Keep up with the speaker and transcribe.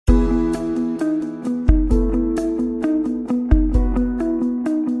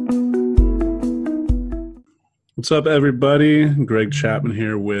What's up, everybody? Greg Chapman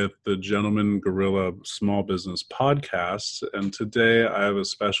here with the Gentleman Gorilla Small Business Podcast. And today I have a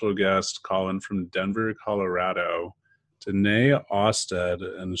special guest calling from Denver, Colorado, Denaye Austed.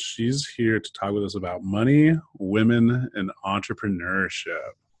 And she's here to talk with us about money, women, and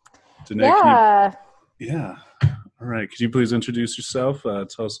entrepreneurship. Denaye, yeah. All right. Could you please introduce yourself?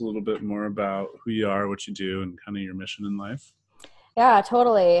 Tell us a little bit more about who you are, what you do, and kind of your mission in life. Yeah,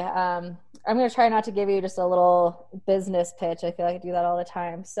 totally. I'm going to try not to give you just a little business pitch. I feel like I do that all the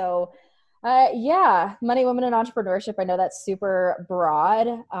time. So, money, women, and entrepreneurship. I know that's super broad,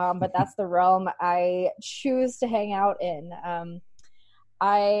 but that's the realm I choose to hang out in.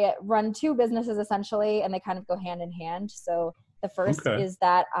 I run two businesses essentially, and they kind of go hand in hand. So the first is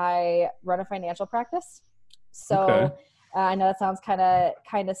that I run a financial practice. So I know that sounds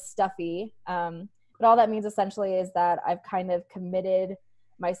kind of stuffy. But all that means essentially is that I've kind of committed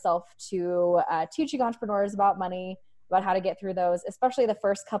myself to teaching entrepreneurs about money, about how to get through those, especially the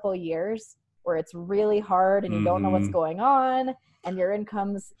first couple of years where it's really hard and you don't know what's going on and your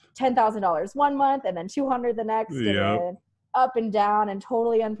income's $10,000 one month and then 200 the next and then up and down and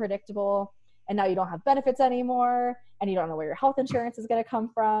totally unpredictable. And now you don't have benefits anymore and you don't know where your health insurance is going to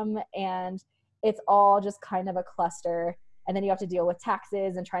come from. And it's all just kind of a cluster. And then you have to deal with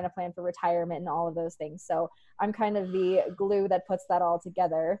taxes and trying to plan for retirement and all of those things. So I'm kind of the glue that puts that all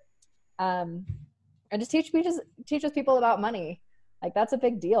together. And just teaches people about money. Like that's a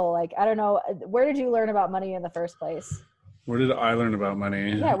big deal. Like, I don't know, where did you learn about money in the first place? Where did I learn about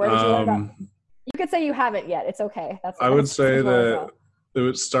money? Yeah, where did you learn about? You could say you haven't yet. It's okay. I would say that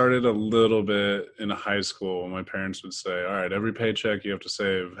it started a little bit in high school. My parents would say, all right, every paycheck you have to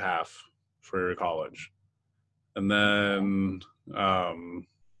save half for college. And then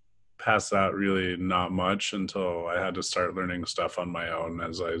past that, really not much until I had to start learning stuff on my own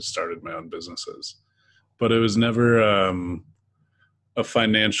as I started my own businesses. But it was never it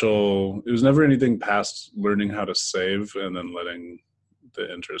was never anything past learning how to save and then letting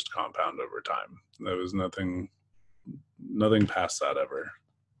the interest compound over time. There was nothing past that ever.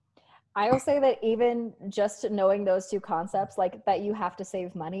 I will say that even just knowing those two concepts, like that you have to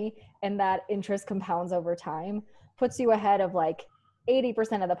save money and that interest compounds over time, puts you ahead of like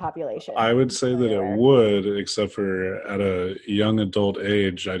 80% of the population. I would say that it would, except for at a young adult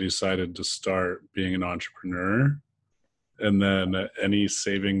age, I decided to start being an entrepreneur. And then any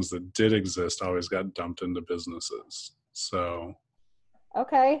savings that did exist always got dumped into businesses. So...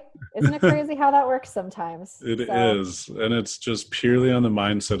 Okay. Isn't it crazy how that works sometimes? It is. And it's just purely on the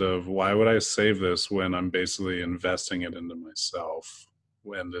mindset of why would I save this when I'm basically investing it into myself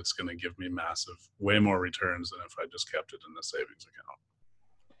when it's going to give me way more returns than if I just kept it in the savings account.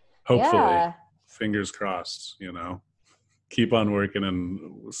 Hopefully, fingers crossed, keep on working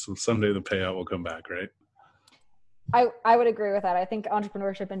and someday the payout will come back, right? I would agree with that. I think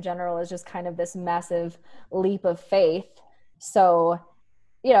entrepreneurship in general is just kind of this massive leap of faith. So,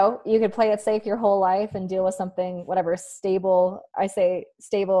 you could play it safe your whole life and deal with something, whatever, stable. I say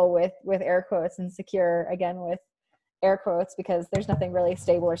stable with air quotes and secure again with air quotes because there's nothing really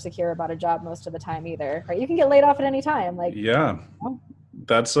stable or secure about a job most of the time either. Right? You can get laid off at any time.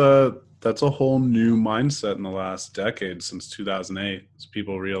 That's a whole new mindset in the last decade since 2008. As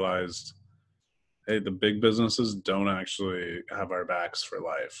people realized, hey, the big businesses don't actually have our backs for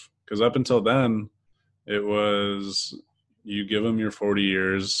life. Because up until then, it was... you give them your 40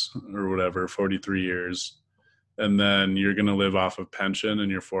 years or whatever, 43 years, and then you're going to live off of pension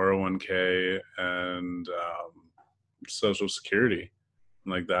and your 401k and Social Security.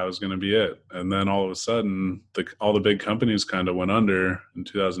 Like that was going to be it. And then all of a sudden, all the big companies kind of went under in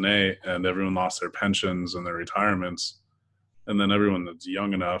 2008 and everyone lost their pensions and their retirements. And then everyone that's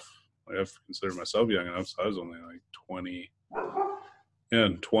young enough, I consider myself young enough, so I was only like 20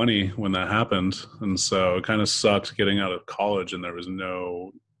 when that happened. And so it kind of sucked getting out of college and there was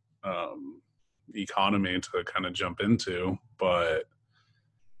no economy to kind of jump into. But,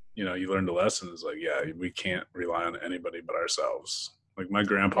 you learned a lesson. It's like, we can't rely on anybody but ourselves. Like my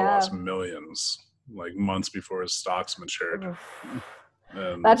grandpa lost millions, like months before his stocks matured.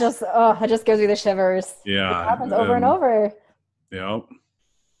 And that just gives you the shivers. Yeah. It happens over and over. Yep.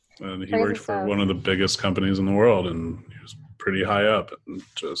 And he worked for one of the biggest companies in the world and he was pretty high up and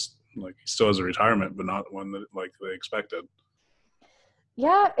just like he still has a retirement but not one that like they expected.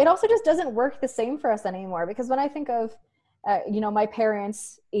 Yeah, it also just doesn't work the same for us anymore because when I think of my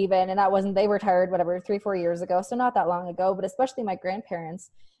parents even, and they retired 3-4 years ago, so not that long ago, but especially my grandparents,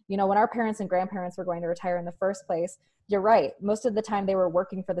 when our parents and grandparents were going to retire in the first place, you're right, most of the time they were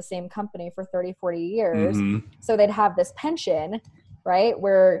working for the same company for 30-40 years. So they'd have this pension right?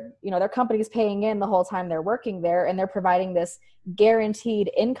 Where, their company's paying in the whole time they're working there, and they're providing this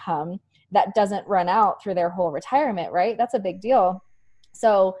guaranteed income that doesn't run out through their whole retirement, right? That's a big deal.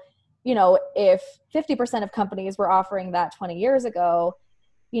 So, if 50% of companies were offering that 20 years ago,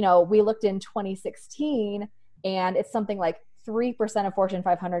 we looked in 2016 and it's something like 3% of Fortune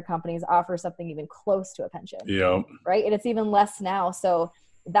 500 companies offer something even close to a pension. Yeah. Right. And it's even less now. So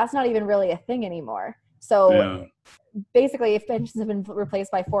that's not even really a thing anymore. So basically, if pensions have been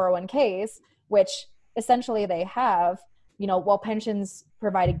replaced by 401ks, which essentially they have, while pensions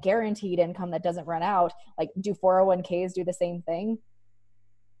provide a guaranteed income that doesn't run out, like, do 401ks do the same thing?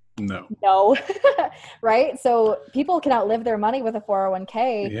 No. Right? So people can outlive their money with a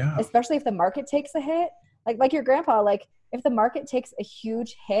 401k, Yeah. especially if the market takes a hit. Like your grandpa, like, if the market takes a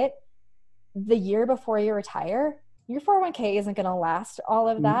huge hit the year before you retire, your 401k isn't going to last all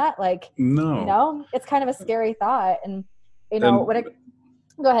of that. Like, no. It's kind of a scary thought. And, And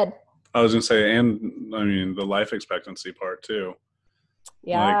go ahead. I was going to say, and I mean, the life expectancy part too.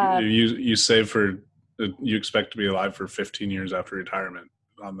 Yeah. Like, you save you expect to be alive for 15 years after retirement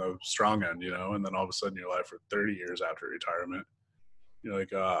on the strong end, and then all of a sudden you're alive for 30 years after retirement. You're like,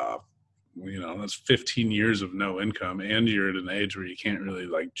 that's 15 years of no income, and you're at an age where you can't really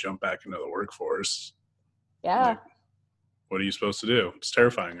like jump back into the workforce. Yeah. Like, what are you supposed to do? It's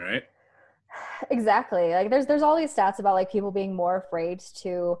terrifying, right? Exactly. Like, there's all these stats about like people being more afraid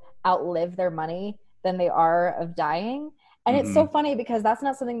to outlive their money than they are of dying. And it's so funny because that's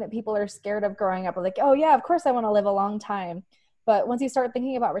not something that people are scared of growing up. Like, oh yeah, of course I want to live a long time. But once you start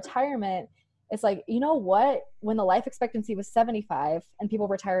thinking about retirement, it's like, you know what? When the life expectancy was 75 and people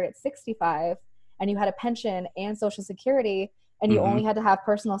retired at 65, and you had a pension and Social Security, and you only had to have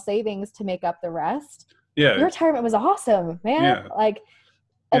personal savings to make up the rest, your retirement was awesome, man. Yeah. Like,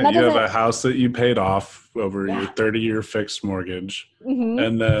 and that you have a house that you paid off over your 30-year fixed mortgage,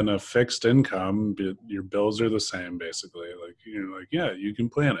 and then a fixed income. Your bills are the same, basically. Like, you're like, yeah, you can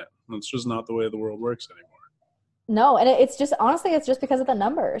plan it. That's just not the way the world works anymore. No, and it's just, honestly, it's just because of the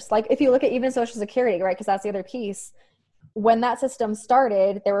numbers. Like, if you look at even Social Security, right, because that's the other piece. When that system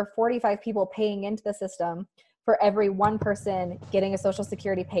started, there were 45 people paying into the system for every one person getting a Social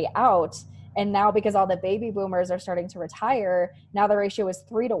Security payout. And now, because all the baby boomers are starting to retire, now the ratio is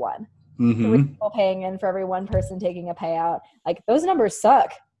 3-1. 3 people paying in for every one person taking a payout. Like, those numbers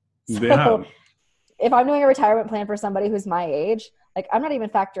suck. So if I'm doing a retirement plan for somebody who's my age, like, I'm not even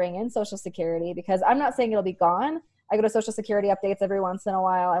factoring in Social Security, because I'm not saying it'll be gone. I go to Social Security updates every once in a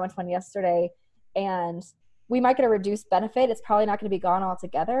while. I went to one yesterday, and we might get a reduced benefit. It's probably not going to be gone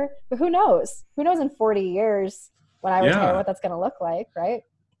altogether, but who knows? Who knows in 40 years when I retire what that's going to look like, right?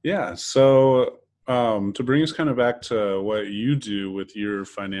 Yeah. So to bring us kind of back to what you do with your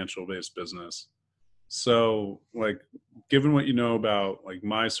financial-based business. So, like, given what you know about, like,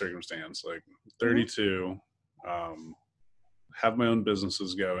 my circumstance, like 32, have my own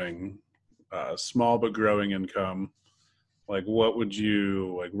businesses going, small but growing income, like, what would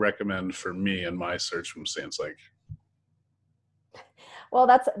you like recommend for me in my circumstance? Like, well,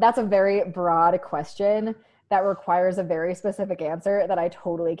 that's a very broad question that requires a very specific answer that I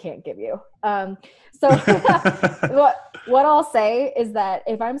totally can't give you. So what I'll say is that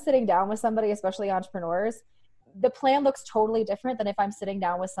if I'm sitting down with somebody, especially entrepreneurs, the plan looks totally different than if I'm sitting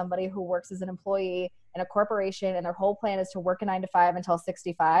down with somebody who works as an employee in a corporation and their whole plan is to work a 9 to 5 until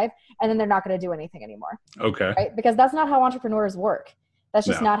 65, and then they're not going to do anything anymore. Okay. Right? Because that's not how entrepreneurs work. That's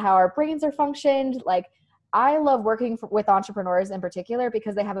just not how our brains are functioned. Like, I love working with entrepreneurs in particular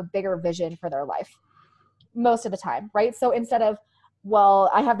because they have a bigger vision for their life most of the time, right? So instead of, well,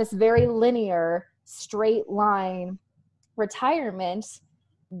 I have this very linear, straight line retirement,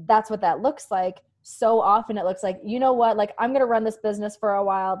 that's what that looks like. So often it looks like, you know what, like, I'm going to run this business for a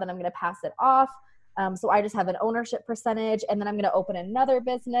while, then I'm going to pass it off. So I just have an ownership percentage, and then I'm going to open another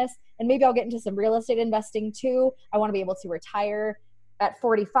business, and maybe I'll get into some real estate investing too. I want to be able to retire at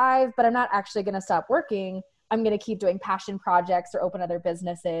 45, but I'm not actually going to stop working. I'm going to keep doing passion projects or open other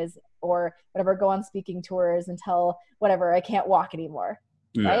businesses or whatever, go on speaking tours until whatever, I can't walk anymore,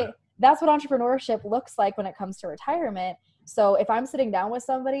 right? That's what entrepreneurship looks like when it comes to retirement. So if I'm sitting down with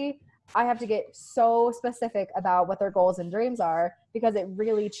somebody, I have to get so specific about what their goals and dreams are, because it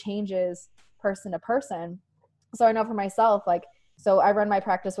really changes person to person. So I know for myself, like, so I run my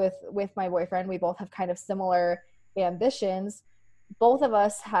practice with my boyfriend. We both have kind of similar ambitions. Both of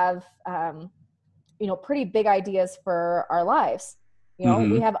us have, pretty big ideas for our lives.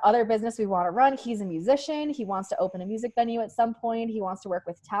 We have other business we want to run. He's a musician. He wants to open a music venue at some point. He wants to work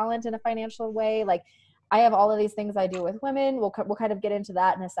with talent in a financial way. Like, I have all of these things I do with women. We'll kind of get into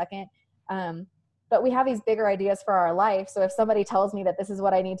that in a second. but we have these bigger ideas for our life. So if somebody tells me that this is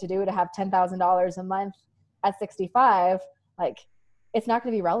what I need to do to have $10,000 a month at 65, like it's not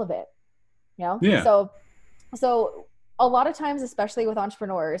going to be relevant, you know? Yeah. So a lot of times, especially with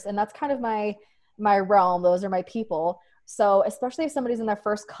entrepreneurs, and that's kind of my realm, those are my people. So especially if somebody's in their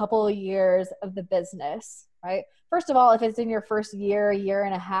first couple of years of the business, right? First of all, if it's in your first year, year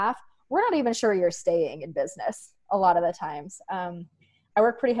and a half, we're not even sure you're staying in business a lot of the times. I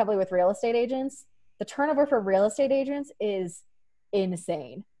work pretty heavily with real estate agents. The turnover for real estate agents is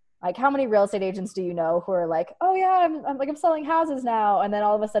insane. Like, how many real estate agents do you know who are like, oh yeah, I'm selling houses now, and then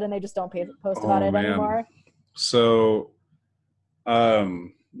all of a sudden they just don't post about it anymore? So,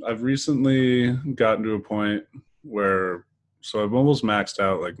 I've recently gotten to a point where, so I've almost maxed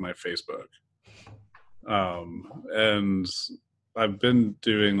out like my Facebook, and I've been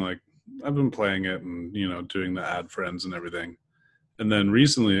doing I've been playing it and doing the ad friends and everything, and then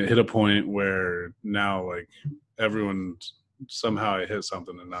recently it hit a point where now like everyone, somehow I hit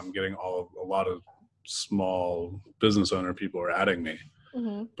something and I'm getting a lot of small business owner people are adding me.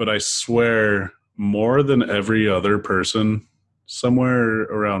 Mm-hmm. But I swear more than every other person, somewhere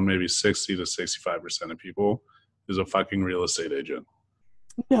around maybe 60 to 65% of people is a fucking real estate agent.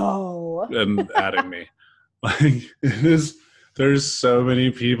 No. And adding me. There's so many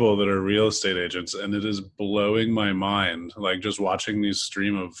people that are real estate agents, and it is blowing my mind. Like, just watching these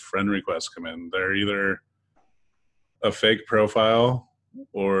stream of friend requests come in, they're either a fake profile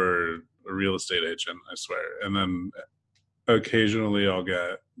or a real estate agent, I swear. And then occasionally I'll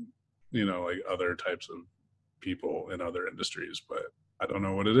get, like other types of people in other industries, but I don't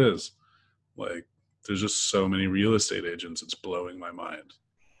know what it is. Like, there's just so many real estate agents. It's blowing my mind.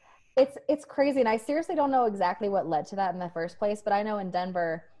 It's crazy. And I seriously don't know exactly what led to that in the first place, but I know in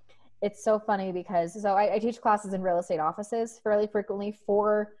Denver, it's so funny because, so I teach classes in real estate offices fairly frequently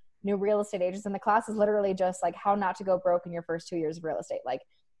for new real estate agents. And the class is literally just like how not to go broke in your first 2 years of real estate. Like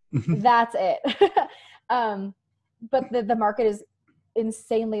that's it. But the market is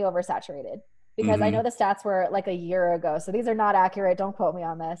insanely oversaturated because I know the stats were like a year ago. So these are not accurate. Don't quote me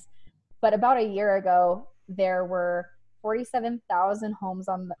on this, but about a year ago, there were 47,000 homes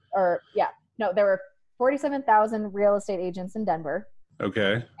there were 47,000 real estate agents in Denver.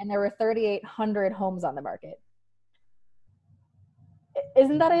 Okay. And there were 3,800 homes on the market.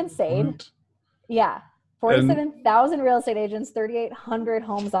 Isn't that insane? What? Yeah. 47,000 real estate agents, 3,800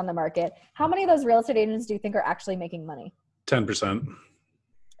 homes on the market. How many of those real estate agents do you think are actually making money? 10%.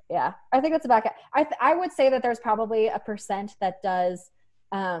 Yeah. I think that's about it. I would say that there's probably a percent that does,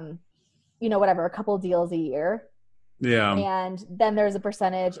 a couple deals a year. Yeah. And then there's a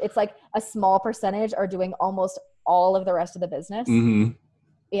percentage, it's like a small percentage are doing almost all of the rest of the business. Mm-hmm.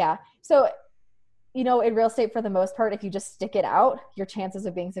 Yeah. So, in real estate, for the most part, if you just stick it out, your chances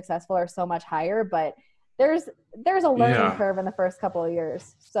of being successful are so much higher, but there's a learning curve in the first couple of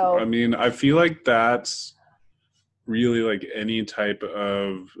years. So, I mean, I feel like that's really like any type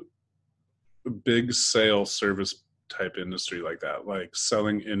of big sale service type industry like that, like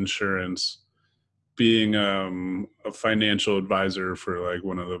selling insurance, being a financial advisor for like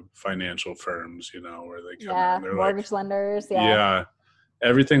one of the financial firms, where they come in, they're mortgage lenders. Yeah.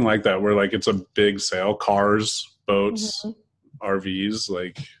 Everything like that, where like it's a big sale, cars, boats, RVs,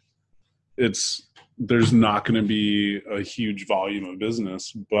 like there's not going to be a huge volume of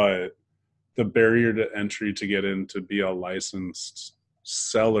business, but the barrier to entry to get in to be a licensed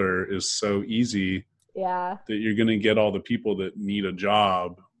seller is so easy that you're going to get all the people that need a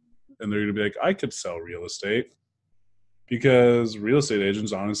job, and they're going to be like, I could sell real estate, because real estate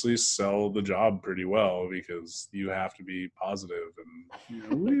agents honestly sell the job pretty well, because you have to be positive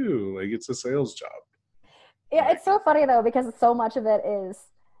and like it's a sales job. Yeah, it's so funny though, because so much of it is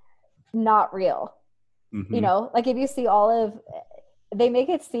not real. Like if you see they make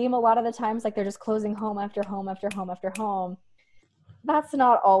it seem a lot of the times like they're just closing home after home after home after home. That's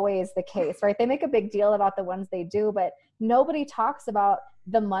not always the case, right? They make a big deal about the ones they do, but nobody talks about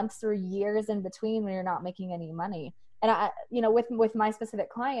the months or years in between when you're not making any money. And with my specific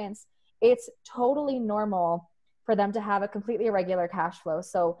clients, it's totally normal for them to have a completely irregular cash flow.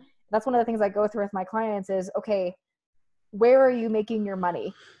 So that's one of the things I go through with my clients is, okay, where are you making your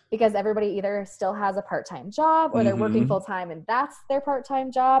money? Because everybody either still has a part-time job or they're working full-time and that's their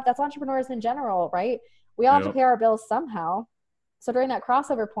part-time job. That's entrepreneurs in general, right? We all have to pay our bills somehow. So during that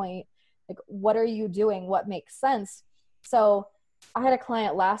crossover point, like, what are you doing? What makes sense? So I had a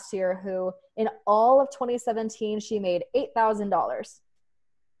client last year who in all of 2017, she made $8,000.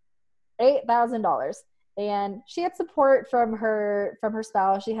 $8,000. And she had support from her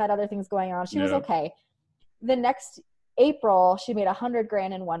spouse. She had other things going on. She was okay. The next April, she made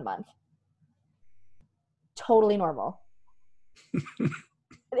 $100,000 in 1 month. totally normal.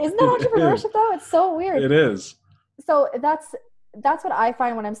 Isn't that It is. entrepreneurship though? It's so weird. It is. So that's what I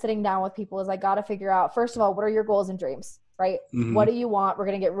find when I'm sitting down with people is I got to figure out, first of all, what are your goals and dreams, right? What do Mm-hmm. you want? We're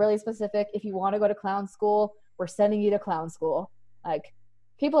going to get really specific. If you want to go to clown school, we're sending you to clown school. Like,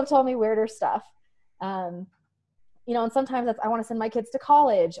 people have told me weirder stuff. Um, and sometimes I want to send my kids to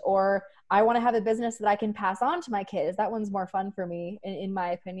college, or I want to have a business that I can pass on to my kids. That one's more fun for me, in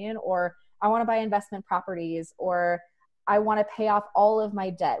my opinion. Or I want to buy investment properties, or I want to pay off all of my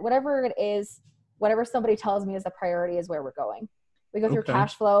debt. Whatever it is, whatever somebody tells me is the priority is where we're going. We go through Okay.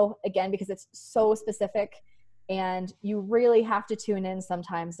 cash flow again because it's so specific, and you really have to tune in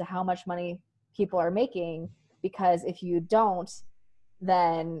sometimes to how much money people are making, because if you don't,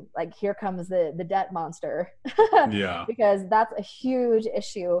 then like here comes the debt monster. Yeah. Because that's a huge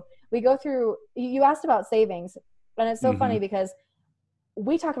issue. We go through, you asked about savings, and it's so Mm-hmm. funny because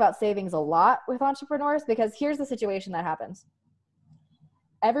we talk about savings a lot with entrepreneurs, because here's the situation that happens.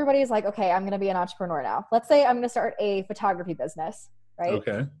 Everybody's like, okay, I'm going to be an entrepreneur now. Let's say I'm going to start a photography business, right?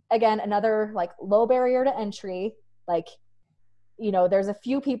 Okay. Again, another like low barrier to entry. Like, there's a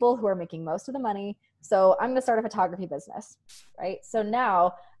few people who are making most of the money. So I'm going to start a photography business, right? So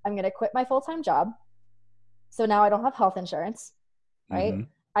now I'm going to quit my full-time job. So now I don't have health insurance, right? Mm-hmm.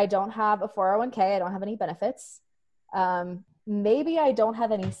 I don't have a 401k. I don't have any benefits. Maybe I don't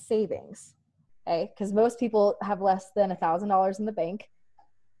have any savings, okay? Because most people have less than $1,000 in the bank.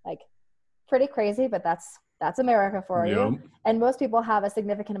 Like, pretty crazy, but that's America for you. Yep. And most people have a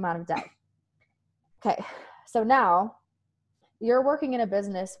significant amount of debt. Okay, so now you're working in a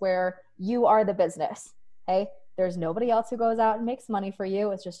business where you are the business, okay? There's nobody else who goes out and makes money for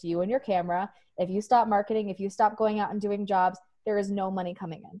you. It's just you and your camera. If you stop marketing, if you stop going out and doing jobs, there is no money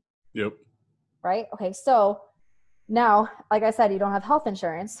coming in, Yep. right? Okay, so now, like I said, you don't have health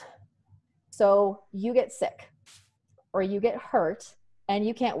insurance. So you get sick or you get hurt and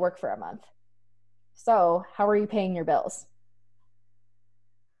you can't work for a month. So how are you paying your bills?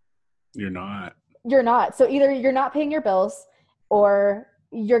 You're not. You're not. So either you're not paying your bills or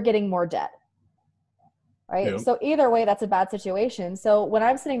you're getting more debt, right? Yep. So either way, that's a bad situation. So when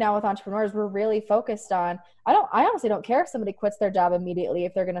I'm sitting down with entrepreneurs, we're really focused on, I honestly don't care if somebody quits their job immediately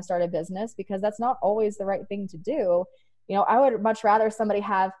if they're going to start a business, because that's not always the right thing to do. I would much rather somebody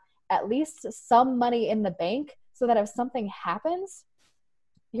have at least some money in the bank so that if something happens,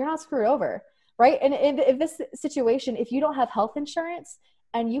 you're not screwed over, right? And if this situation, if you don't have health insurance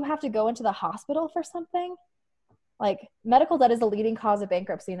and you have to go into the hospital for something, like, medical debt is the leading cause of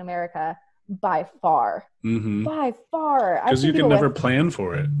bankruptcy in America by far. Mm-hmm. By far. I've Because seen you can people never with, plan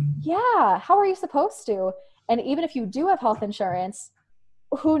for it. yeah, how are you supposed to? And even if you do have health insurance,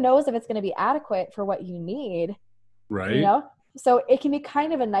 who knows if it's going to be adequate for what you need, you Right. know? So it can be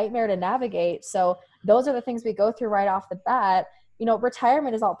kind of a nightmare to navigate. So those are the things we go through right off the bat.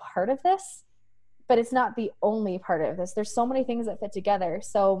 Retirement is all part of this, but it's not the only part of this. There's so many things that fit together.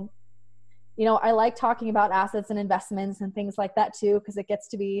 So, I like talking about assets and investments and things like that too, because it gets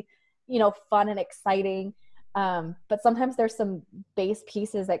to be, fun and exciting. But sometimes there's some base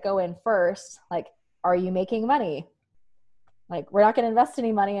pieces that go in first. Like, are you making money? Like, we're not going to invest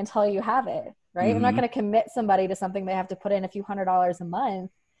any money until you have it, right? I'm not Mm-hmm. going to commit somebody to something they have to put in a few $100s a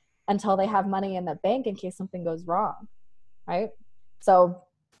month until they have money in the bank in case something goes wrong, right? So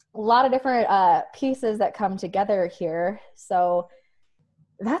a lot of different pieces that come together here. So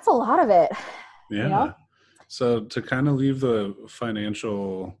that's a lot of it, you Yeah. know? So to kind of leave the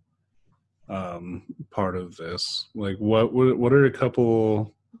financial part of this, like what are a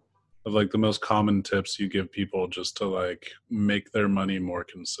couple of like the most common tips you give people just to like make their money more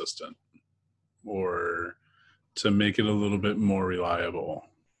consistent or to make it a little bit more reliable?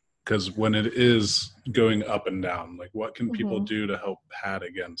 Because when it is going up and down, like what can people Mm-hmm. do to help pad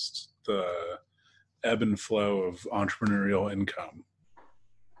against the ebb and flow of entrepreneurial income?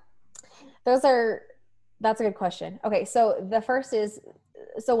 That's a good question. Okay, so the first is,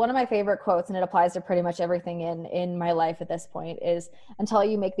 so one of my favorite quotes, and it applies to pretty much everything in my life at this point, is until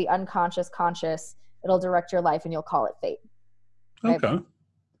you make the unconscious conscious, it'll direct your life and you'll call it fate. Okay. Okay.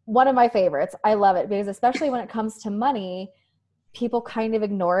 One of my favorites. I love it because especially when it comes to money, people kind of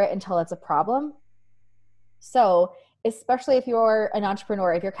ignore it until it's a problem. So, especially if you're an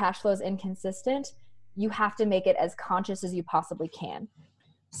entrepreneur, if your cash flow is inconsistent, you have to make it as conscious as you possibly can.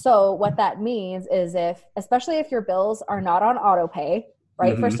 So what that means is especially if your bills are not on auto pay,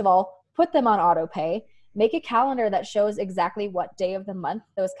 right? First Mm-hmm. of all, put them on auto pay, make a calendar that shows exactly what day of the month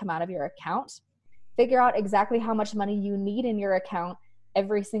those come out of your account. Figure out exactly how much money you need in your account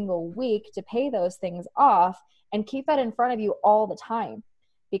every single week to pay those things off, and keep that in front of you all the time.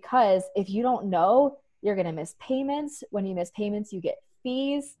 Because if you don't know, You're going to miss payments. When you miss payments, you get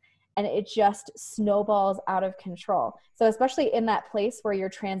fees, and it just snowballs out of control. So especially in that place where you're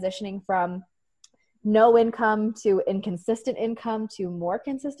transitioning from no income to inconsistent income to more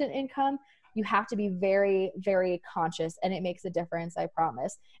consistent income, you have to be very, very conscious, and it makes a difference, I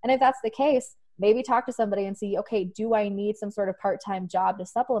promise. And if that's the case, maybe talk to somebody and see, okay, do I need some sort of part-time job to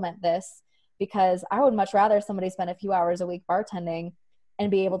supplement this? Because I would much rather somebody spend a few hours a week bartending and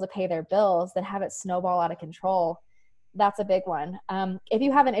be able to pay their bills than have it snowball out of control. That's a big one. If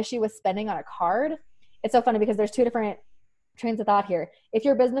you have an issue with spending on a card, it's so funny because there's two different trains of thought here. If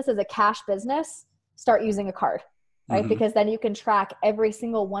your business is a cash business, start using a card, right? Because then you can track every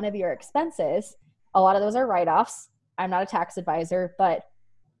single one of your expenses. A lot of those are write-offs. I'm not a tax advisor, but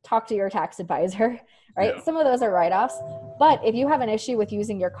talk to your tax advisor, right? Yeah. Some of those are write-offs. But if you have an issue with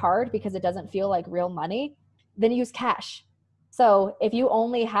using your card because it doesn't feel like real money, then use cash. So if you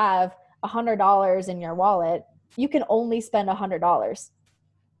only have $100 in your wallet, you can only spend $100.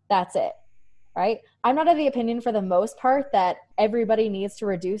 That's it, right? I'm not of the opinion for the most part that everybody needs to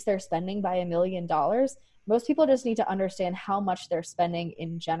reduce their spending by $1 million. Most people just need to understand how much they're spending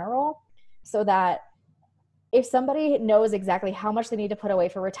in general, so that if somebody knows exactly how much they need to put away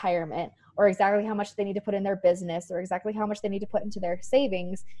for retirement, or exactly how much they need to put in their business, or exactly how much they need to put into their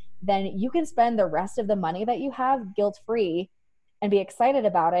savings, then you can spend the rest of the money that you have guilt-free and be excited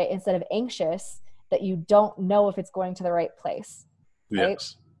about it instead of anxious that you don't know if it's going to the right place. Right?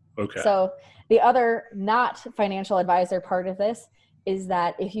 Yes. Okay. So the other not financial advisor part of this is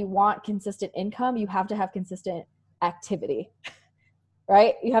that if you want consistent income, you have to have consistent activity,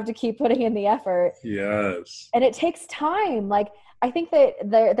 right? You have to keep putting in the effort. Yes. And it takes time. Like, I think that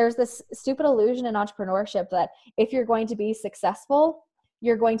there's this stupid illusion in entrepreneurship that if you're going to be successful,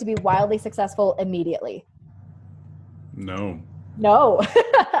 you're going to be wildly successful immediately. No.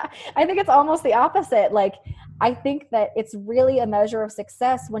 I think it's almost the opposite. Like, I think that it's really a measure of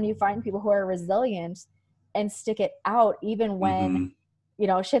success when you find people who are resilient and stick it out, even when, you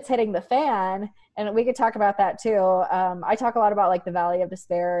know, shit's hitting the fan. And we could talk about that too. I talk a lot about like the valley of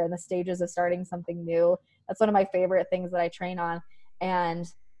despair and the stages of starting something new. That's one of my favorite things that I train on. And,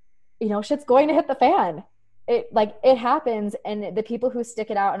 you know, shit's going to hit the fan. It happens. And the people who stick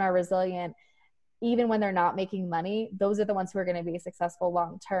it out and are resilient, even when they're not making money, those are the ones who are going to be successful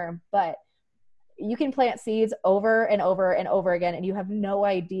long-term. But you can plant seeds over and over and over again, and you have no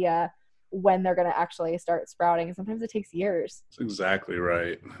idea when they're going to actually start sprouting. And sometimes it takes years. That's exactly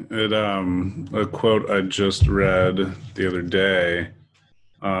right. A quote I just read the other day,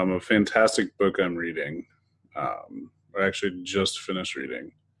 a fantastic book I'm reading, I actually just finished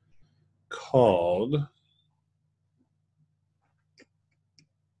reading, called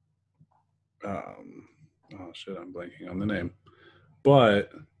I'm blanking on the name,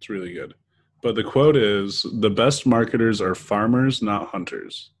 but it's really good. But the quote is, "The best marketers are farmers, not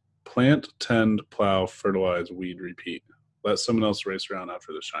hunters. Plant, tend, plow, fertilize, weed, repeat. Let someone else race around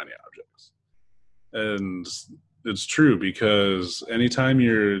after the shiny objects." And it's true, because anytime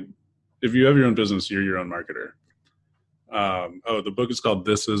if you have your own business, you're your own marketer. The book is called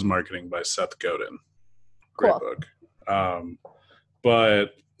This Is Marketing by Seth Godin. Great book.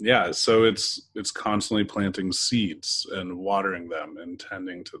 But yeah, so it's constantly planting seeds and watering them and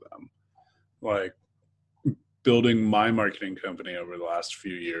tending to them. Like, building my marketing company over the last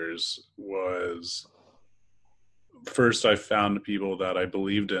few years was, first I found people that I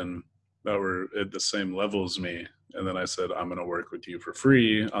believed in that were at the same level as me. And then I said, I'm going to work with you for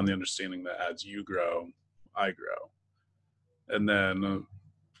free on the understanding that as you grow, I grow. And then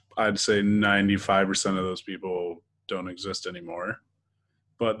I'd say 95% of those people don't exist anymore.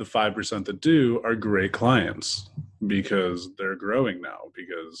 But the 5% that do are great clients, because they're growing now,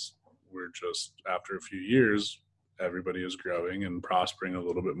 because we're just, after a few years, everybody is growing and prospering a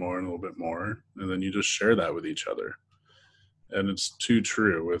little bit more and a little bit more. And then you just share that with each other. And it's too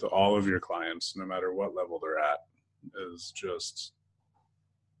true with all of your clients, no matter what level they're at, is just,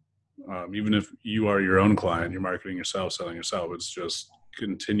 even if you are your own client, you're marketing yourself, selling yourself, it's just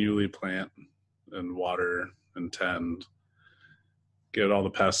continually plant and water and tend, get all the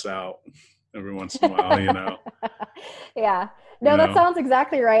pests out every once in a while, you know? Yeah. No, that sounds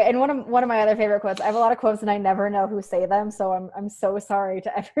exactly right. And one of my other favorite quotes, I have a lot of quotes and I never know who say them, so I'm so sorry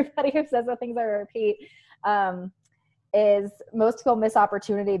to everybody who says the things I repeat, is most people miss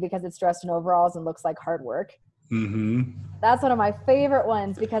opportunity because it's dressed in overalls and looks like hard work. That's one of my favorite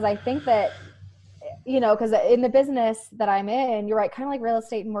ones, because I think that, you know, because in the business that I'm in, you're right, kind of like real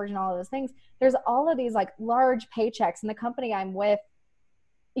estate and mortgage and all of those things, there's all of these like large paychecks, and the company I'm with,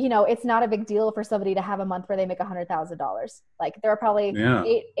 it's not a big deal for somebody to have a month where they make $100,000. Like there are probably Yeah.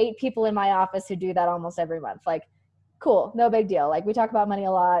 eight people in my office who do that almost every month. Like, cool, no big deal. Like we talk about money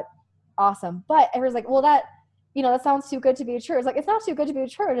a lot. Awesome. But everyone's like, well, that sounds too good to be true. It's like, it's not too good to be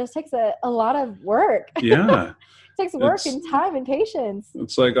true. It just takes a lot of work. Yeah. It takes work and time and patience.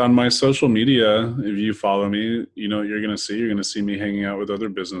 It's like on my social media, if you follow me, you know what you're going to see. You're going to see me hanging out with other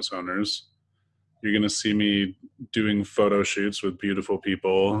business owners. You're going to see me doing photo shoots with beautiful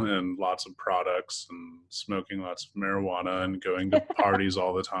people and lots of products and smoking lots of marijuana and going to parties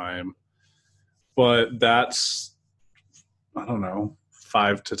all the time. But that's, I don't know,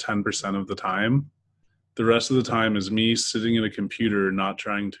 5 to 10% of the time. The rest of the time is me sitting at a computer, not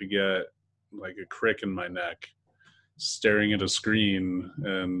trying to get like a crick in my neck, staring at a screen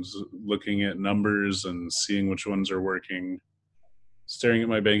and looking at numbers and seeing which ones are working, staring at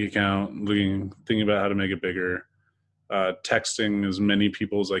my bank account, thinking about how to make it bigger, texting as many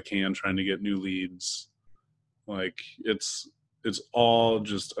people as I can, trying to get new leads. Like it's all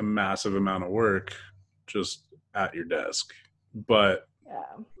just a massive amount of work just at your desk. But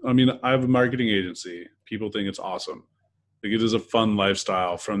Yeah. I mean, I have a marketing agency. People think it's awesome. Like it is a fun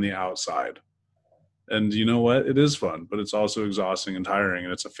lifestyle from the outside. And you know what? It is fun, but it's also exhausting and tiring,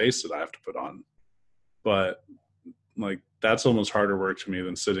 and it's a face that I have to put on. But like that's almost harder work to me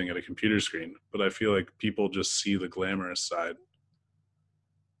than sitting at a computer screen. But I feel like people just see the glamorous side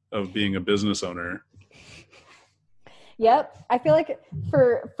of being a business owner. Yep. I feel like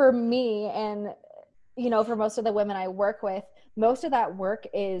for me and for most of the women I work with, most of that work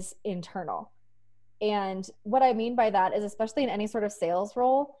is internal. And what I mean by that is, especially in any sort of sales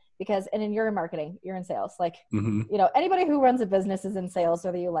role, and you're in marketing, you're in sales, like, anybody who runs a business is in sales,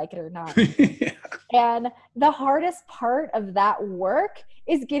 whether you like it or not. Yeah. And the hardest part of that work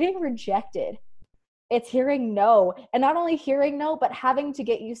is getting rejected. It's hearing no. And not only hearing no, but having to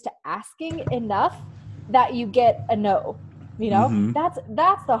get used to asking enough that you get a no.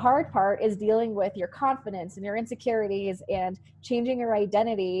 That's the hard part, is dealing with your confidence and your insecurities and changing your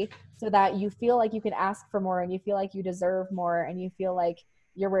identity so that you feel like you can ask for more and you feel like you deserve more and you feel like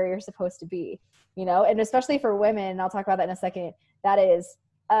you're where you're supposed to be, and especially for women, I'll talk about that in a second, that is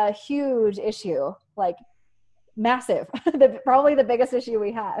a huge issue, like massive. Probably the biggest issue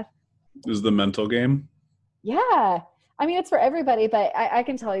we have is the mental game. Yeah. I mean, it's for everybody, but I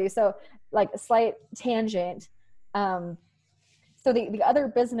can tell you, so like a slight tangent. So the other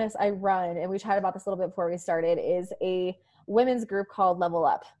business I run, and we chatted about this a little bit before we started, is a women's group called Level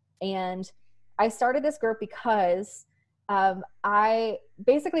Up. And I started this group because I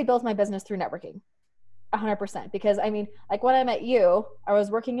basically built my business through networking 100%. Because I mean, like when I met you, I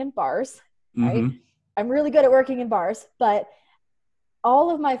was working in bars, right? I'm really good at working in bars, but all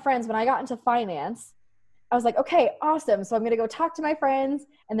of my friends, when I got into finance, I was like, okay, awesome. So I'm going to go talk to my friends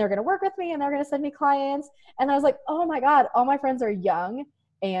and they're going to work with me and they're going to send me clients. And I was like, oh my God, all my friends are young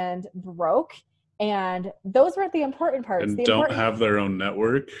and broke. And those weren't the important parts. And don't have their own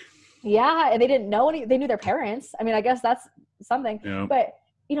network. Yeah. And they didn't know they knew their parents. I mean, I guess that's something, yeah. But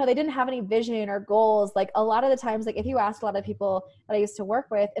they didn't have any vision or goals. Like a lot of the times, like if you ask a lot of people that I used to work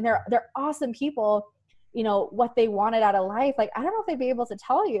with, and they're awesome people, what they wanted out of life, like, I don't know if they'd be able to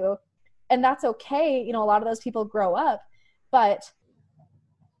tell you. And that's okay. A lot of those people grow up, but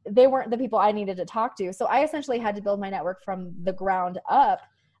they weren't the people I needed to talk to. So I essentially had to build my network from the ground up.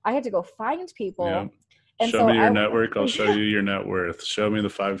 I had to go find people. Yeah. And show me your network. I'll show you your net worth. Show me the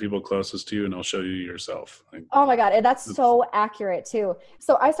 5 people closest to you and I'll show you yourself. Oh my God. And that's so accurate too.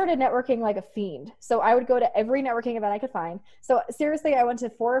 So I started networking like a fiend. So I would go to every networking event I could find. So seriously, I went to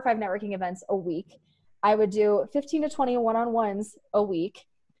 4 or 5 networking events a week. I would do 15 to 20 one-on-ones a week.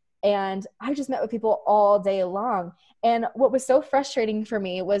 And I just met with people all day long. And what was so frustrating for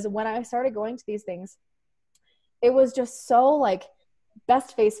me was when I started going to these things, it was just so like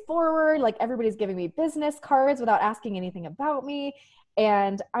best face forward. Like everybody's giving me business cards without asking anything about me.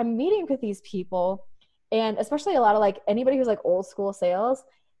 And I'm meeting with these people, and especially a lot of like anybody who's like old school sales,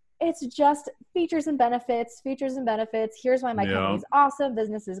 it's just features and benefits. Here's why my company's awesome.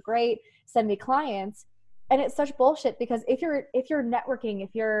 Business is great. Send me clients. And it's such bullshit, because if you're networking,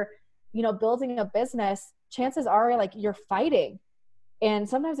 if you're, building a business, chances are like you're fighting. And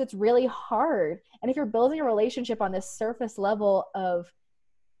sometimes it's really hard. And if you're building a relationship on this surface level of,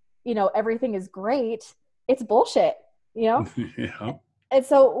 everything is great, it's bullshit, Yeah. And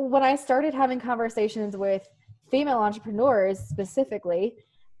so when I started having conversations with female entrepreneurs specifically,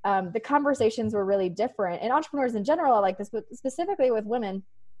 the conversations were really different. And entrepreneurs in general are like this, but specifically with women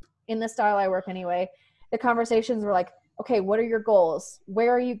in the style I work anyway, the conversations were like, okay, what are your goals?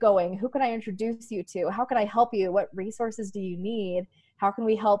 Where are you going? Who can I introduce you to? How can I help you? What resources do you need? how can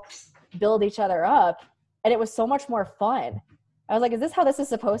we help build each other up? And it was so much more fun. I was like, is this how this is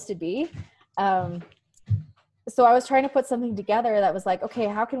supposed to be? So I was trying to put something together that was like, okay,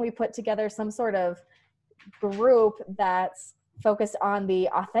 how can we put together some sort of group that's focused on the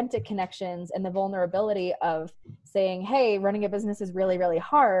authentic connections and the vulnerability of saying, hey, running a business is really, really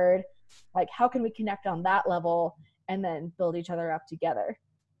hard. Like, how can we connect on that level and then build each other up together?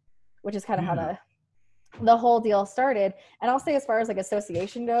 Which is kind of how the whole deal started. And I'll say, as far as like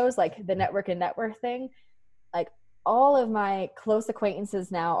association goes, like the network and network thing, like all of my close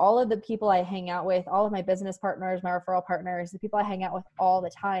acquaintances now, all of the people I hang out with, all of my business partners, my referral partners, the people I hang out with all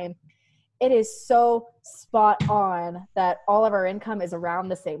the time, it is so spot on that all of our income is around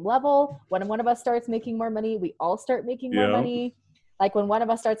the same level. When one of us starts making more money, we all start making more money. Like when one of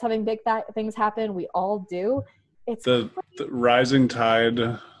us starts having big things happen, we all do. It's the rising tide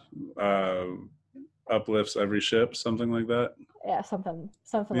uplifts every ship, something like that. Yeah, something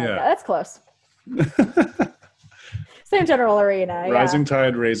like that. That's close. Same general arena. Rising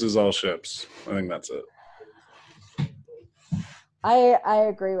tide raises all ships. I think that's it. I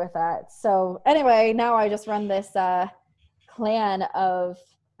agree with that. So anyway, now I just run this clan of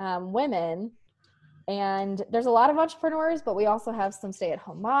women, and there's a lot of entrepreneurs, but we also have some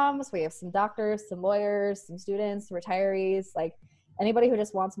stay-at-home moms. We have some doctors, some lawyers, some students, retirees. Like anybody who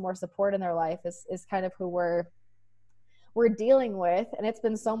just wants more support in their life is kind of who we're dealing with, and it's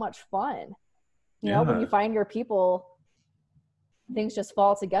been so much fun. You know, when you find your people, things just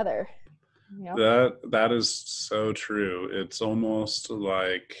fall together. You know? That is so true. It's almost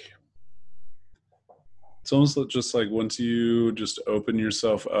just like once you just open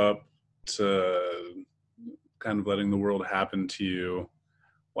yourself up to kind of letting the world happen to you,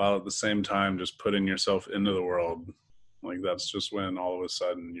 while at the same time just putting yourself into the world, like that's just when all of a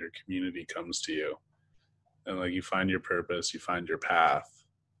sudden your community comes to you, and like you find your purpose, you find your path,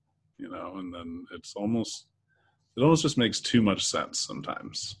 you know, and then it almost just makes too much sense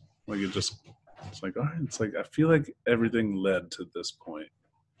sometimes. Like it's like, all right, it's like I feel like everything led to this point,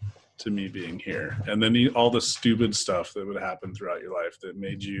 to me being here. And then all the stupid stuff that would happen throughout your life that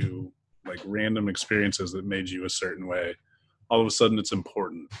made you, like random experiences that made you a certain way, all of a sudden it's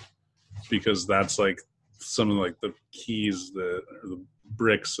important, because that's like some of like the keys or the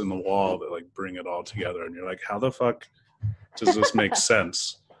bricks in the wall that like bring it all together. And you're like, how the fuck does this make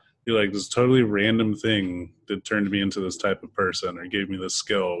sense? You're like, this totally random thing that turned me into this type of person or gave me this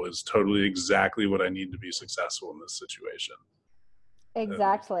skill is totally exactly what I need to be successful in this situation.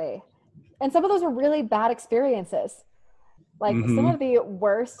 Exactly. And some of those were really bad experiences. Like some of the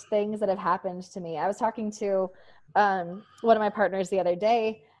worst things that have happened to me. I was talking to one of my partners the other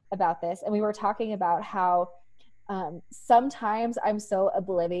day about this, and we were talking about how sometimes I'm so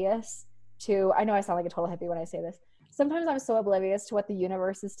oblivious to, I know I sound like a total hippie when I say this, sometimes I'm so oblivious to what the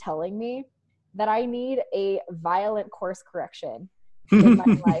universe is telling me that I need a violent course correction in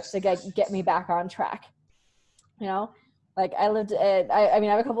my life to get me back on track. You know, like I mean,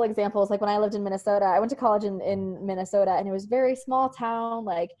 I have a couple examples. Like when I lived in Minnesota, I went to college in Minnesota, and it was very small town.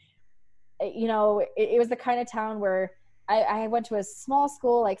 Like, you know, it was the kind of town where I went to a small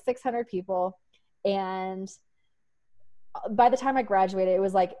school, like 600 people. And by the time I graduated, it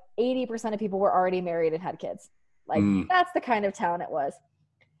was like 80% of people were already married and had kids. Like that's the kind of town it was.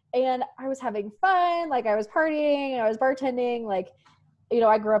 And I was having fun. Like I was partying, I was bartending. Like, you know,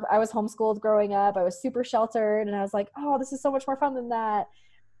 I was homeschooled growing up. I was super sheltered, and I was like, oh, this is so much more fun than that.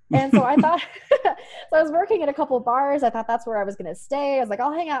 And so I thought, so I was working at a couple of bars. I thought that's where I was going to stay. I was like,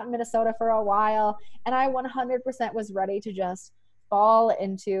 I'll hang out in Minnesota for a while. And I 100% was ready to just fall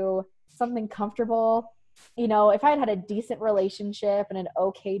into something comfortable. You know, if I had had a decent relationship and an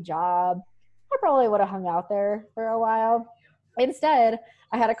okay job, I probably would have hung out there for a while. Instead,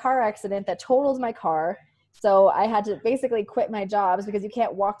 I had a car accident that totaled my car. So I had to basically quit my jobs because you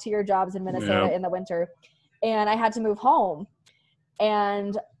can't walk to your jobs in Minnesota in the winter. And I had to move home.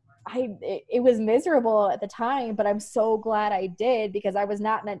 And it was miserable at the time, but I'm so glad I did, because I was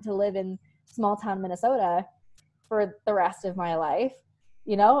not meant to live in small town Minnesota for the rest of my life,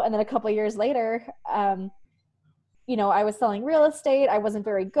 you know? And then a couple of years later, you know, I was selling real estate. I wasn't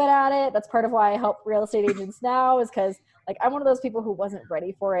very good at it. That's part of why I help real estate agents now, is because like I'm one of those people who wasn't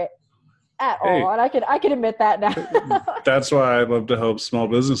ready for it at all. And I can admit that now. That's why I love to help small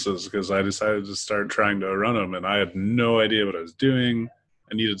businesses, because I decided to start trying to run them, and I had no idea what I was doing.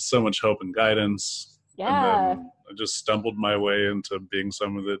 I needed so much help and guidance. Yeah. And then I just stumbled my way into being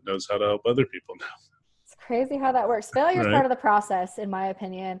someone that knows how to help other people now. It's crazy how that works. Failure is part of the process, in my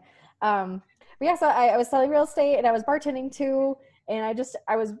opinion. But yeah, so I was selling real estate, and I was bartending too. And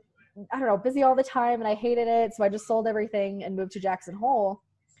I was I don't know, busy all the time and I hated it. So I just sold everything and moved to Jackson Hole.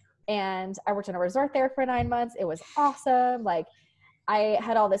 And I worked in a resort there for 9 months. It was awesome. Like I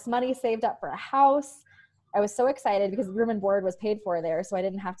had all this money saved up for a house. I was so excited because room and board was paid for there. So I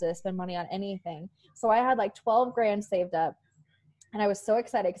didn't have to spend money on anything. So I had like 12 grand saved up. And I was so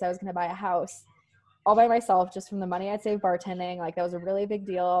excited because I was going to buy a house all by myself just from the money I'd saved bartending. Like that was a really big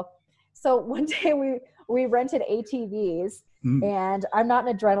deal. So one day we rented ATVs, and I'm not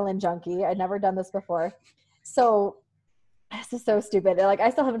an adrenaline junkie. I'd never done this before. So this is so stupid. Like I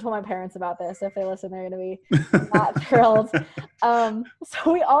still haven't told my parents about this. So if they listen, they're going to be not thrilled.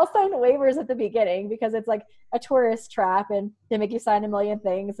 So we all signed waivers at the beginning because it's like a tourist trap and they make you sign a million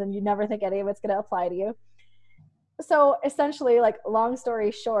things and you never think any of it's going to apply to you. So essentially, like long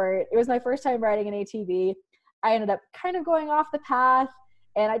story short, it was my first time riding an ATV. I ended up kind of going off the path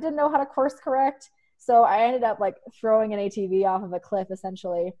and I didn't know how to course correct. So I ended up like throwing an ATV off of a cliff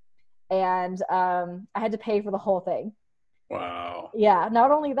essentially. And I had to pay for the whole thing. Wow. Yeah. Not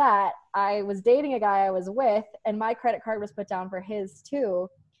only that, I was dating a guy I was with and my credit card was put down for his too.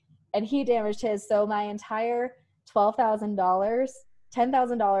 And he damaged his. So my entire $12,000,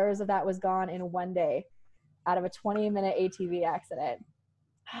 $10,000 of that was gone in one day out of a 20-minute ATV accident.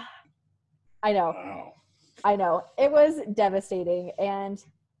 I know. Wow. I know. It was devastating. And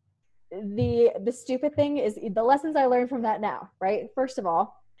the stupid thing is the lessons I learned from that now, right? First of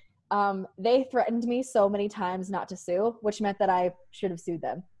all, they threatened me so many times not to sue, which meant that I should have sued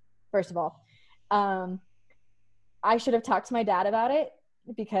them. First of all, I should have talked to my dad about it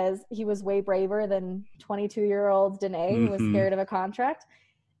because he was way braver than 22-year-old Denaye, who was scared of a contract.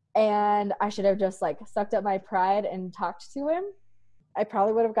 And I should have just like sucked up my pride and talked to him. I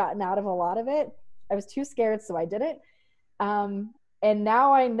probably would have gotten out of a lot of it. I was too scared, so I didn't. And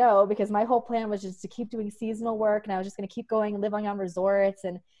now I know because my whole plan was just to keep doing seasonal work and I was just going to keep going and living on resorts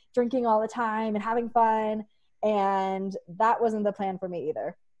and drinking all the time and having fun. And that wasn't the plan for me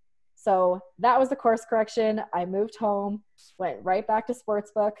either. So that was the course correction. I moved home, went right back to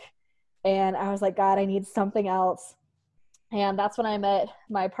sportsbook, and I was like, God, I need something else. And that's when I met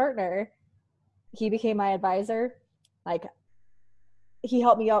my partner. He became my advisor. Like, he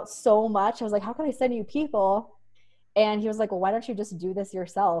helped me out so much. I was like, how can I send you people? And he was like, well, why don't you just do this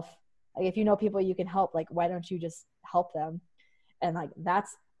yourself? Like, if you know people you can help, like, why don't you just help them? And like,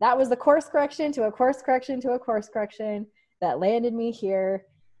 that was the course correction to a course correction to a course correction that landed me here.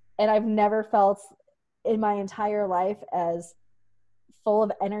 And I've never felt in my entire life as full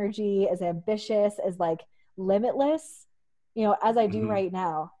of energy, as ambitious, as like limitless, you know, as I do right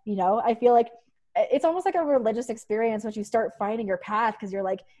now. You know, I feel like it's almost like a religious experience once you start finding your path, because you're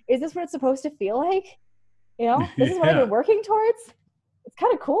like, is this what it's supposed to feel like? You know, this is what I've been working towards. It's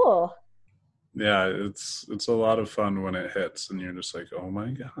kind of cool. Yeah, it's a lot of fun when it hits and you're just like, oh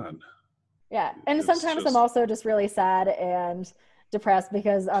my God. Yeah. And sometimes I'm also just really sad and depressed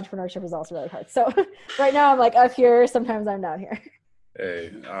because entrepreneurship is also really hard. So right now I'm like up here, sometimes I'm down here.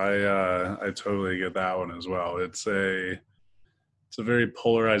 Hey, I totally get that one as well. It's a very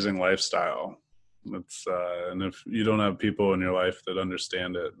polarizing lifestyle. It's and if you don't have people in your life that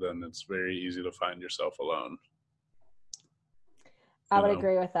understand it, then it's very easy to find yourself alone. I would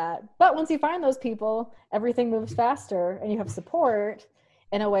agree with that. But once you find those people, everything moves faster and you have support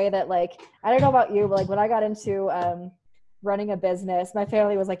in a way that, like, I don't know about you, but like when I got into running a business, my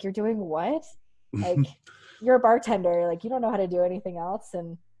family was like, you're doing what? Like, you're a bartender. Like, you don't know how to do anything else.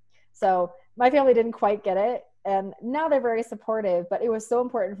 And so my family didn't quite get it. And now they're very supportive, but it was so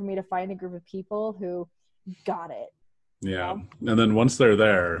important for me to find a group of people who got it. Yeah. You know? And then once they're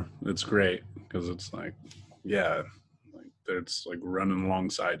there, it's great because it's like, yeah, like it's like running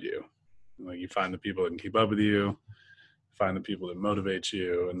alongside you. Like you find the people that can keep up with you, find the people that motivate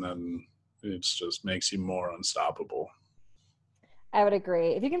you, and then it just makes you more unstoppable. I would agree.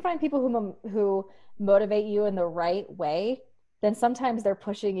 If you can find people who motivate you in the right way, then sometimes they're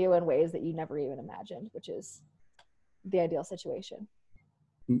pushing you in ways that you never even imagined, which is the ideal situation.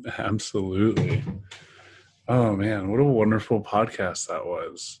 Absolutely. Oh man, what a wonderful podcast that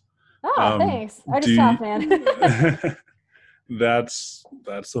was. Oh, thanks. I just talked, man. That's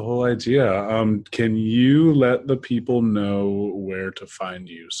the whole idea. Can you let the people know where to find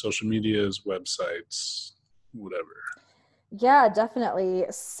you? Social medias, websites, whatever. Yeah, definitely.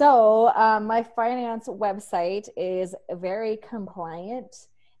 So my finance website is very compliant,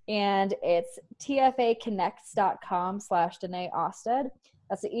 and it's tfaconnects.com/Denaye Austed.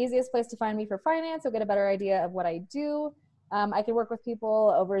 That's the easiest place to find me for finance. You'll get a better idea of what I do. I can work with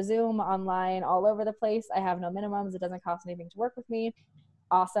people over Zoom, online, all over the place. I have no minimums. It doesn't cost anything to work with me.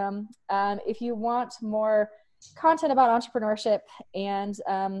 Awesome. If you want more content about entrepreneurship and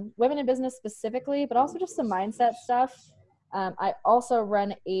women in business specifically, but also just some mindset stuff. I also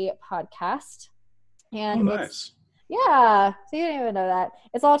run a podcast, Oh, and nice. yeah, so you didn't even know that.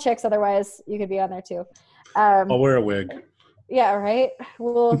 It's all chicks, otherwise you could be on there too. I'll wear a wig. Yeah, right.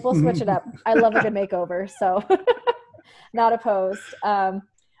 We'll switch it up. I love a good makeover, so not opposed.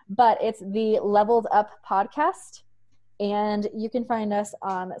 But it's the Leveled Up podcast. And you can find us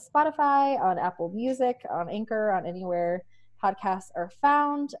on Spotify, on Apple Music, on Anchor, on anywhere podcasts are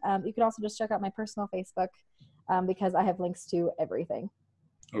found. You can also just check out my personal Facebook because I have links to everything.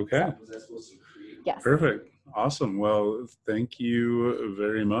 Okay. So, yes. Perfect. Awesome. Well, thank you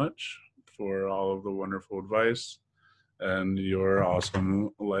very much for all of the wonderful advice and your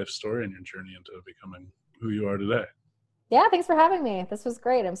awesome life story and your journey into becoming who you are today. Yeah, thanks for having me. This was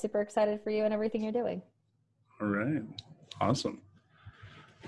great. I'm super excited for you and everything you're doing. All right. Awesome.